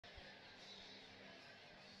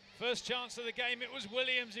First chance of the game, it was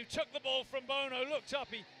Williams who took the ball from Bono, looked up,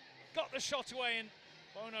 he got the shot away, and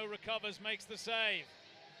Bono recovers, makes the save.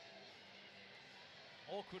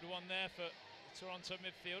 Awkward one there for the Toronto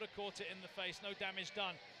midfielder, caught it in the face, no damage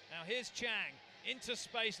done. Now here's Chang, into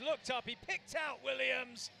space, looked up, he picked out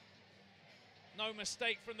Williams. No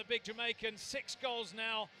mistake from the big Jamaican. 6 goals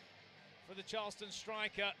now for the Charleston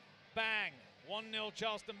striker. Bang, 1-0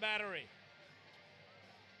 Charleston Battery.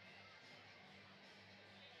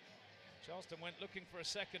 Charleston went looking for a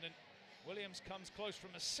second, and Williams comes close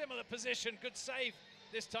from a similar position. Good save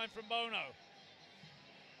this time from Bono.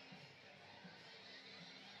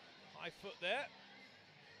 High foot there,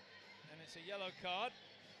 and it's a yellow card.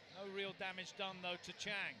 No real damage done though to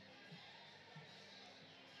Chang.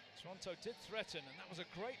 Toronto did threaten, and that was a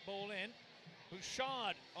great ball in.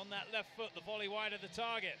 Bouchard on that left foot, the volley wide of the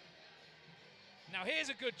target. Now here's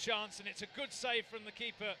a good chance, and it's a good save from the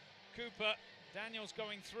keeper, Cooper. Daniels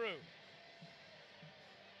going through.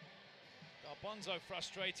 Garbanzo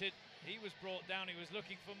frustrated. He was brought down, he was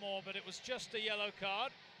looking for more, but it was just a yellow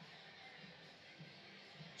card.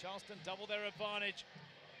 Charleston double their advantage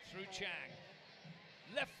through Chang.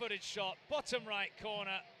 Left-footed shot, bottom right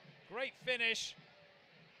corner. Great finish.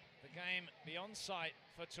 The game beyond sight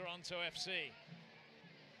for Toronto FC.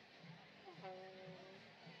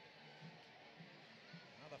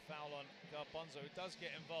 Another foul on Garbanzo, who does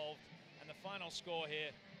get involved. And the final score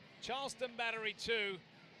here, Charleston Battery 2,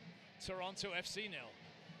 Toronto FC 0.